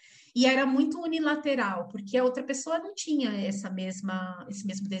 E era muito unilateral, porque a outra pessoa não tinha esse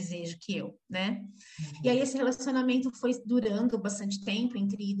mesmo desejo que eu, né? E aí esse relacionamento foi durando bastante tempo,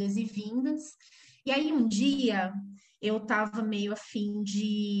 entre idas e vindas. E aí um dia eu estava meio afim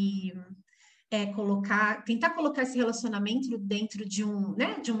de tentar colocar esse relacionamento dentro de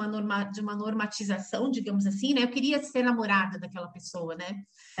né, de uma normatização, digamos assim, né? Eu queria ser namorada daquela pessoa, né?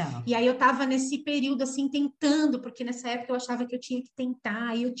 E aí eu estava nesse período assim tentando, porque nessa época eu achava que eu tinha que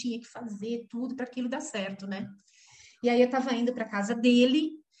tentar, eu tinha que fazer tudo para aquilo dar certo, né? E aí eu estava indo para casa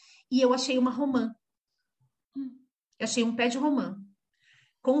dele e eu achei uma romã. Eu achei um pé de romã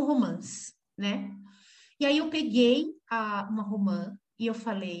com romãs, né? E aí eu peguei uma romã e eu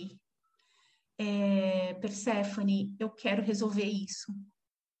falei: Perséfone, eu quero resolver isso.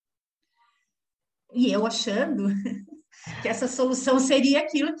 E eu achando que essa solução seria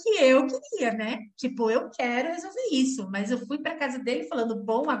aquilo que eu queria, né? Tipo, eu quero resolver isso. Mas eu fui para casa dele falando: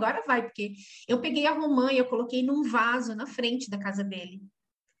 bom, agora vai, porque eu peguei a romã e eu coloquei num vaso na frente da casa dele,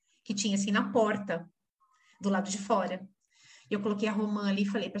 que tinha assim na porta, do lado de fora. E eu coloquei a romã ali e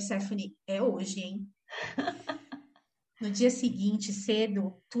falei: Perséfone, é hoje, hein? No dia seguinte,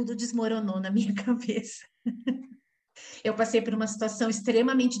 cedo, tudo desmoronou na minha cabeça. Eu passei por uma situação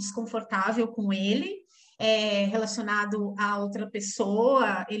extremamente desconfortável com ele, relacionado a outra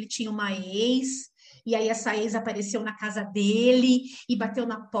pessoa. Ele tinha uma ex, e aí essa ex apareceu na casa dele e bateu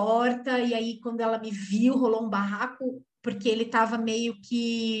na porta, e aí quando ela me viu, rolou um barraco, porque ele estava meio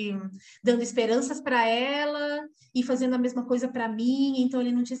que dando esperanças para ela e fazendo a mesma coisa para mim, então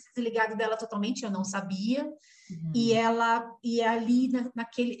ele não tinha se desligado dela totalmente, eu não sabia. E ali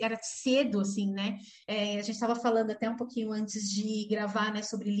naquele, era cedo, assim, né? A gente estava falando até um pouquinho antes de gravar, né,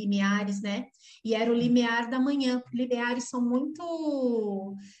 sobre limiares, né? E era o limiar da manhã. Limiares são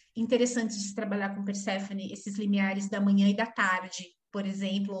muito interessantes de se trabalhar com Perséfone, esses limiares da manhã e da tarde, por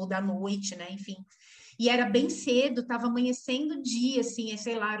exemplo, ou da noite, né? Enfim. E era bem cedo, estava amanhecendo o dia, assim,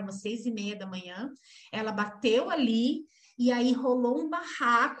 sei lá, umas 6:30 da manhã. Ela bateu ali e aí rolou um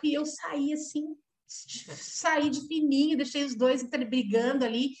barraco e eu saí de fininho, deixei os dois brigando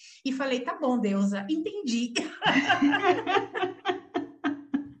ali e falei: tá bom, deusa, entendi.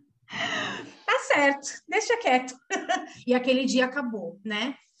 Tá certo, deixa quieto. E aquele dia acabou,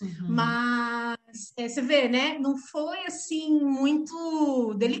 né? Mas você vê, né? Não foi assim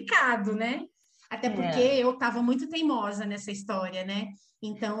muito delicado, né? Até porque eu estava muito teimosa nessa história, né?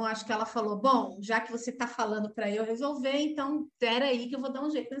 Então, eu acho que ela falou, bom, já que você está falando para eu resolver, então, peraí que eu vou dar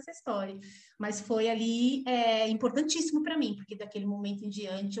um jeito nessa história. Mas foi ali importantíssimo para mim, porque daquele momento em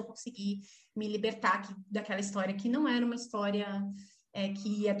diante eu consegui me libertar daquela história que não era uma história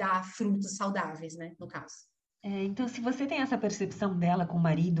que ia dar frutos saudáveis, né, no caso. Então, se você tem essa percepção dela com o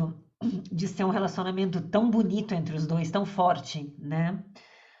marido, de ser um relacionamento tão bonito entre os dois, tão forte, né?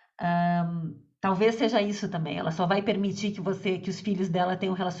 Talvez seja isso também. Ela só vai permitir que os filhos dela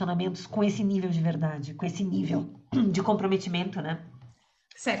tenham relacionamentos com esse nível de verdade, com esse nível de comprometimento, né?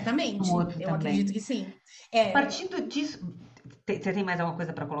 Certamente, Um outro eu também. acredito que sim. Partindo disso, você tem mais alguma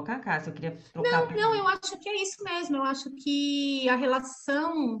coisa para colocar, Cássia? Eu queria trocar. Não, eu acho que é isso mesmo. Eu acho que a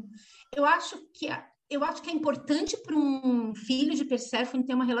relação, eu acho que é importante para um filho de Perséfone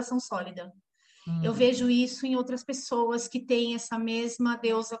ter uma relação sólida. Eu vejo isso em outras pessoas que têm essa mesma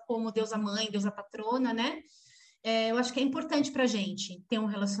deusa como deusa mãe, deusa patrona, né? Eu acho que é importante para a gente ter um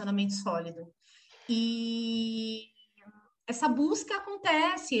relacionamento sólido. E essa busca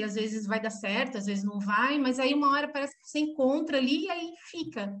acontece, às vezes vai dar certo, às vezes não vai, mas aí uma hora parece que você encontra ali e aí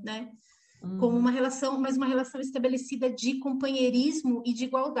fica, né? Como uma relação, mas uma relação estabelecida de companheirismo e de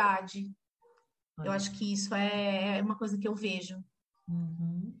igualdade. Eu acho que isso é uma coisa que eu vejo.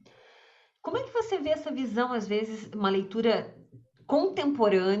 Como é que você vê essa visão, às vezes, uma leitura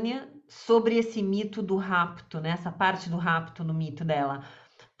contemporânea sobre esse mito do rapto, né? Essa parte do rapto no mito dela?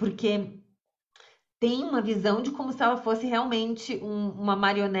 Porque tem uma visão de como se ela fosse realmente uma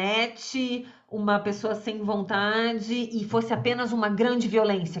marionete, uma pessoa sem vontade e fosse apenas uma grande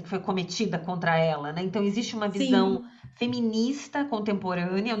violência que foi cometida contra ela, né? Então existe uma visão feminista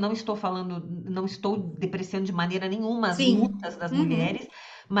contemporânea. Eu não estou depreciando de maneira nenhuma as lutas das mulheres,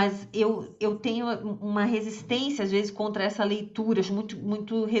 mas eu tenho uma resistência às vezes contra essa leitura, acho muito,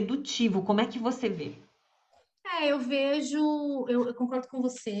 muito redutivo. Como é que você vê? Eu vejo, eu concordo com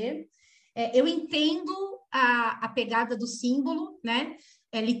você. Eu entendo a pegada do símbolo, né?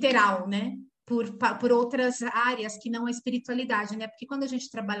 Literal, né? Por outras áreas que não a espiritualidade, né? Porque quando a gente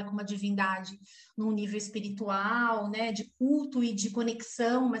trabalha com uma divindade num nível espiritual, né? De culto e de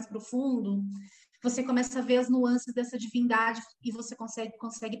conexão mais profundo, você começa a ver as nuances dessa divindade e você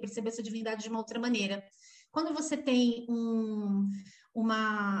consegue perceber essa divindade de uma outra maneira. Quando você tem um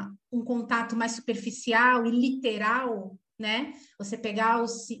contato mais superficial e literal, né? Você pegar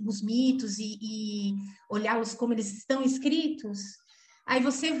os mitos e olhá-los como eles estão escritos, aí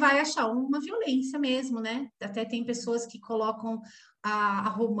você vai achar uma violência mesmo, né? Até tem pessoas que colocam a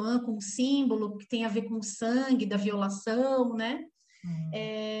romã como símbolo, que tem a ver com o sangue da violação, né?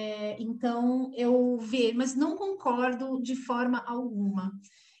 Então, eu vejo, mas não concordo de forma alguma.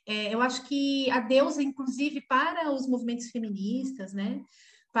 Eu acho que a deusa, inclusive, para os movimentos feministas, né?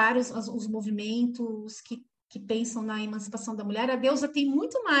 Para os movimentos que pensam na emancipação da mulher, a deusa tem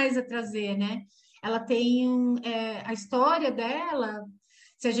muito mais a trazer, né? Ela tem a história dela,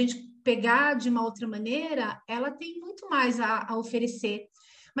 se a gente pegar de uma outra maneira, ela tem muito mais a oferecer.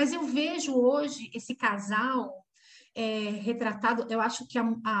 Mas eu vejo hoje esse casal retratado, eu acho que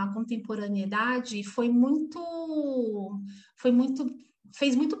a contemporaneidade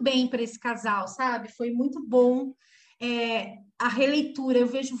fez muito bem para esse casal, sabe? Foi muito bom. A releitura, eu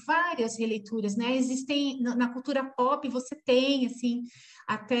vejo várias releituras, né? Existem, na cultura pop, você tem, assim,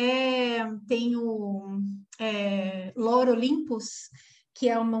 até tem o Lore Olympus, que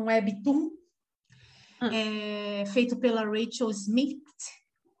é um webtoon, feito pela Rachel Smith.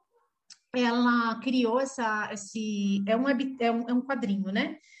 Ela criou é um quadrinho,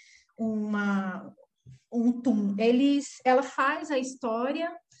 né? Um toon. Ela faz a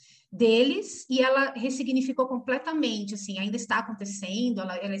história deles e ela ressignificou completamente, assim, ainda está acontecendo,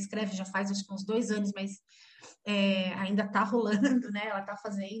 ela escreve já faz acho que uns 2 anos, mas ainda está rolando, né? Ela está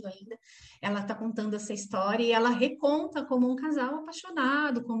fazendo ainda, ela está contando essa história e ela reconta como um casal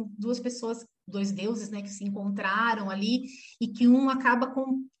apaixonado, como duas pessoas, 2 deuses, né, que se encontraram ali e que um acaba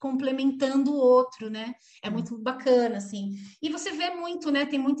complementando o outro, né? É muito bacana, assim. E você vê muito, né?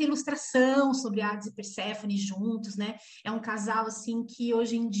 Tem muita ilustração sobre Hades e Perséfone juntos, né? É um casal, assim, que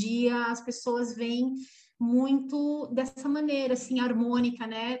hoje em dia as pessoas veem muito dessa maneira, assim, harmônica,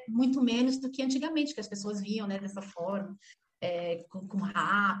 né? Muito menos do que antigamente, que as pessoas viam, né, dessa forma, com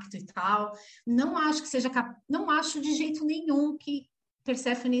rapto e tal. Não acho de jeito nenhum que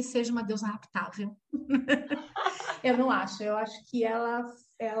Perséfone seja uma deusa raptável. Eu não acho. Eu acho que ela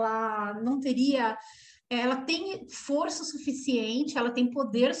não teria. Ela tem força suficiente, ela tem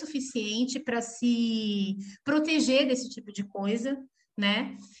poder suficiente para se proteger desse tipo de coisa,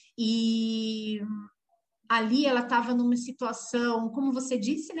 né? E ali ela estava numa situação, como você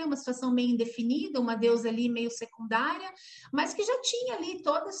disse, né, uma situação meio indefinida, uma deusa ali meio secundária, mas que já tinha ali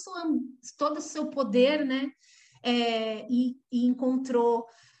todo o seu poder, né, e encontrou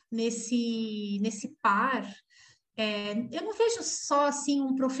nesse par. Eu não vejo só assim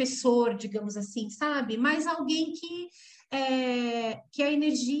um professor, digamos assim, sabe? Mas alguém que a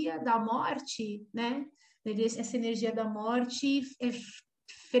energia da morte, né? Essa energia da morte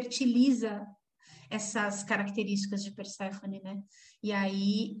fertiliza essas características de Perséfone, né? E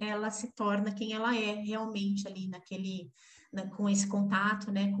aí ela se torna quem ela é realmente ali com esse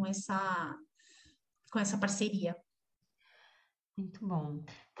contato, né? Com essa parceria. Muito bom.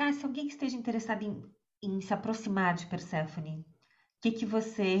 Cássia, alguém que esteja interessado em se aproximar de Perséfone, o que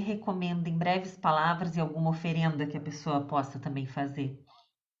você recomenda em breves palavras e alguma oferenda que a pessoa possa também fazer?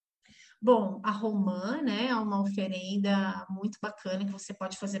 Bom, a romã, né, é uma oferenda muito bacana que você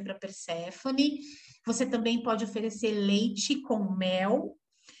pode fazer para Perséfone. Você também pode oferecer leite com mel.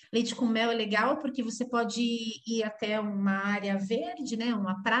 Leite com mel é legal porque você pode ir até uma área verde, né,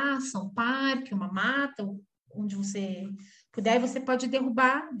 uma praça, um parque, uma mata, onde você puder, você pode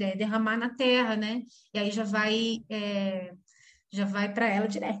derramar na terra, né? E aí já vai para ela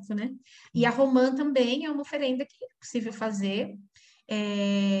direto, né? E a romã também é uma oferenda que é possível fazer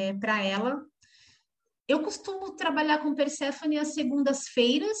para ela. Eu costumo trabalhar com Perséfone às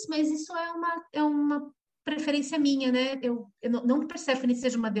segundas-feiras, mas isso é uma preferência minha, né? Não que Perséfone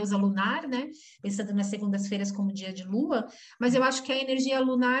seja uma deusa lunar, né? Pensando nas segundas-feiras como dia de lua, mas eu acho que a energia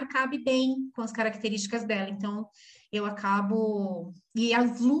lunar cabe bem com as características dela. Então, eu acabo. E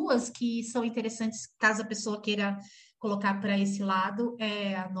as luas que são interessantes, caso a pessoa queira colocar para esse lado,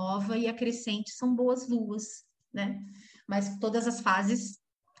 a nova e a crescente são boas luas, né? Mas todas as fases,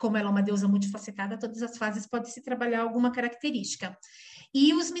 como ela é uma deusa multifacetada, todas as fases pode-se trabalhar alguma característica.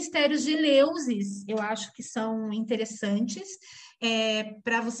 E os mistérios de Eleusis, eu acho que são interessantes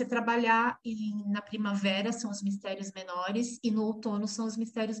para você trabalhar na primavera, são os mistérios menores, e no outono são os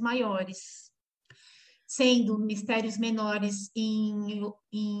mistérios maiores. Sendo mistérios menores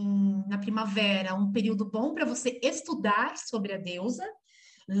na primavera um período bom para você estudar sobre a deusa,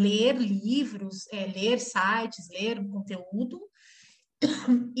 ler livros, ler sites, ler conteúdo,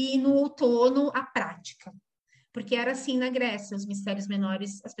 e no outono a prática. Porque era assim na Grécia, os mistérios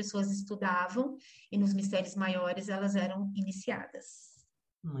menores as pessoas estudavam e nos mistérios maiores elas eram iniciadas.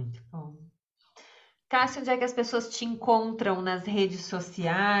 Muito bom. Cássia, onde é que as pessoas te encontram nas redes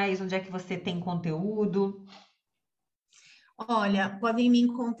sociais? Onde é que você tem conteúdo? Olha, podem me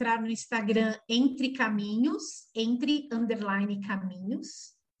encontrar no Instagram entre caminhos,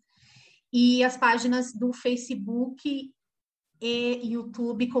 e as páginas do Facebook e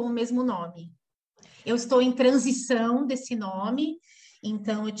YouTube com o mesmo nome. Eu estou em transição desse nome,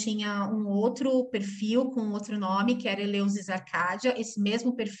 então eu tinha um outro perfil com outro nome, que era Eleusis Arcádia. Esse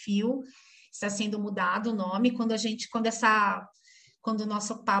mesmo perfil está sendo mudado o nome. Quando o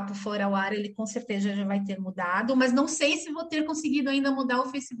nosso papo for ao ar, ele com certeza já vai ter mudado, mas não sei se vou ter conseguido ainda mudar o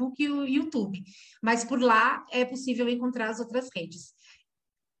Facebook e o YouTube. Mas por lá é possível encontrar as outras redes.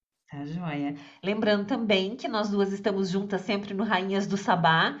 Tá joia. Lembrando também que nós duas estamos juntas sempre no Rainhas do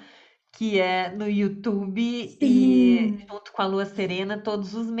Sabá, que é no YouTube e Sim. junto com a Lua Serena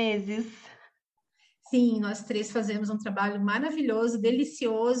todos os meses. Sim, nós três fazemos um trabalho maravilhoso,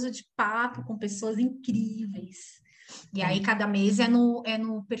 delicioso, de papo com pessoas incríveis. E aí, cada mês é no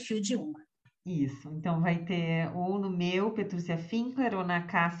perfil de uma. Isso. Então vai ter ou no meu, Petrucia Finkler, ou na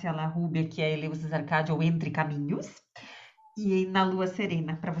Cassia Larrubia, que é Eleusis Arcádia, ou Entre Caminhos. E na Lua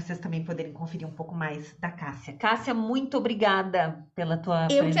Serena, para vocês também poderem conferir um pouco mais da Cassia. Cássia, muito obrigada pela tua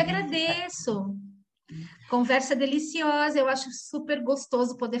Eu que presença. agradeço. Conversa deliciosa. Eu acho super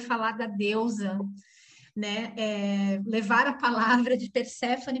gostoso poder falar da deusa, né? Levar a palavra de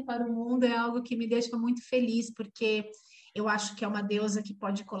Perséfone para o mundo é algo que me deixa muito feliz, porque eu acho que é uma deusa que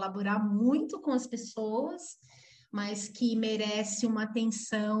pode colaborar muito com as pessoas, mas que merece uma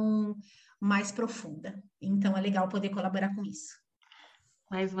atenção mais profunda. Então, é legal poder colaborar com isso.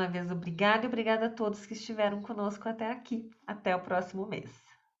 Mais uma vez, obrigada e obrigada a todos que estiveram conosco até aqui. Até o próximo mês.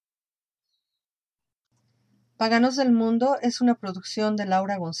 Pagãos del Mundo es una producción de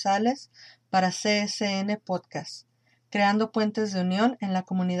Laura González para CSN Podcast, creando puentes de unión en la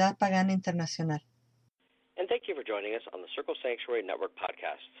comunidad pagana internacional. And thank you for joining us on the Circle Sanctuary Network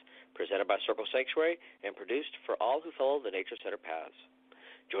podcasts, presented by Circle Sanctuary and produced for all who follow the Nature Center paths.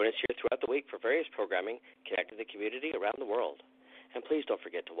 Join us here throughout the week for various programming connecting the community around the world. And please don't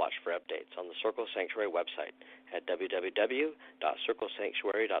forget to watch for updates on the Circle Sanctuary website at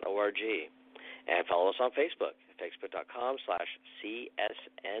www.circlesanctuary.org. And follow us on Facebook at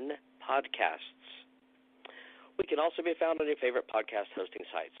facebook.com/CSN Podcasts. We can also be found on your favorite podcast hosting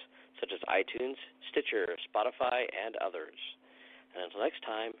sites, such as iTunes, Stitcher, Spotify, and others. And until next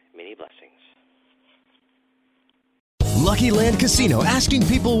time, many blessings. Lucky Land Casino, asking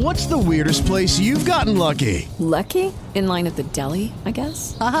people, what's the weirdest place you've gotten lucky? Lucky? In line at the deli, I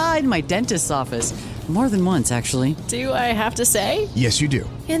guess? Aha, in my dentist's office. More than once, actually. Do I have to say? Yes, you do.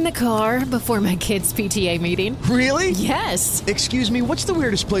 In the car before my kids' PTA meeting. Really? Yes. Excuse me, what's the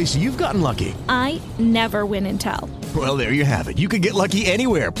weirdest place you've gotten lucky? I never win and tell. Well, there you have it. You can get lucky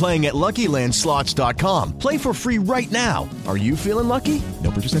anywhere, playing at LuckyLandSlots.com. Play for free right now. Are you feeling lucky?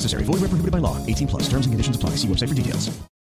 No purchase necessary. Void where prohibited by law. 18+. Terms and conditions apply. See website for details.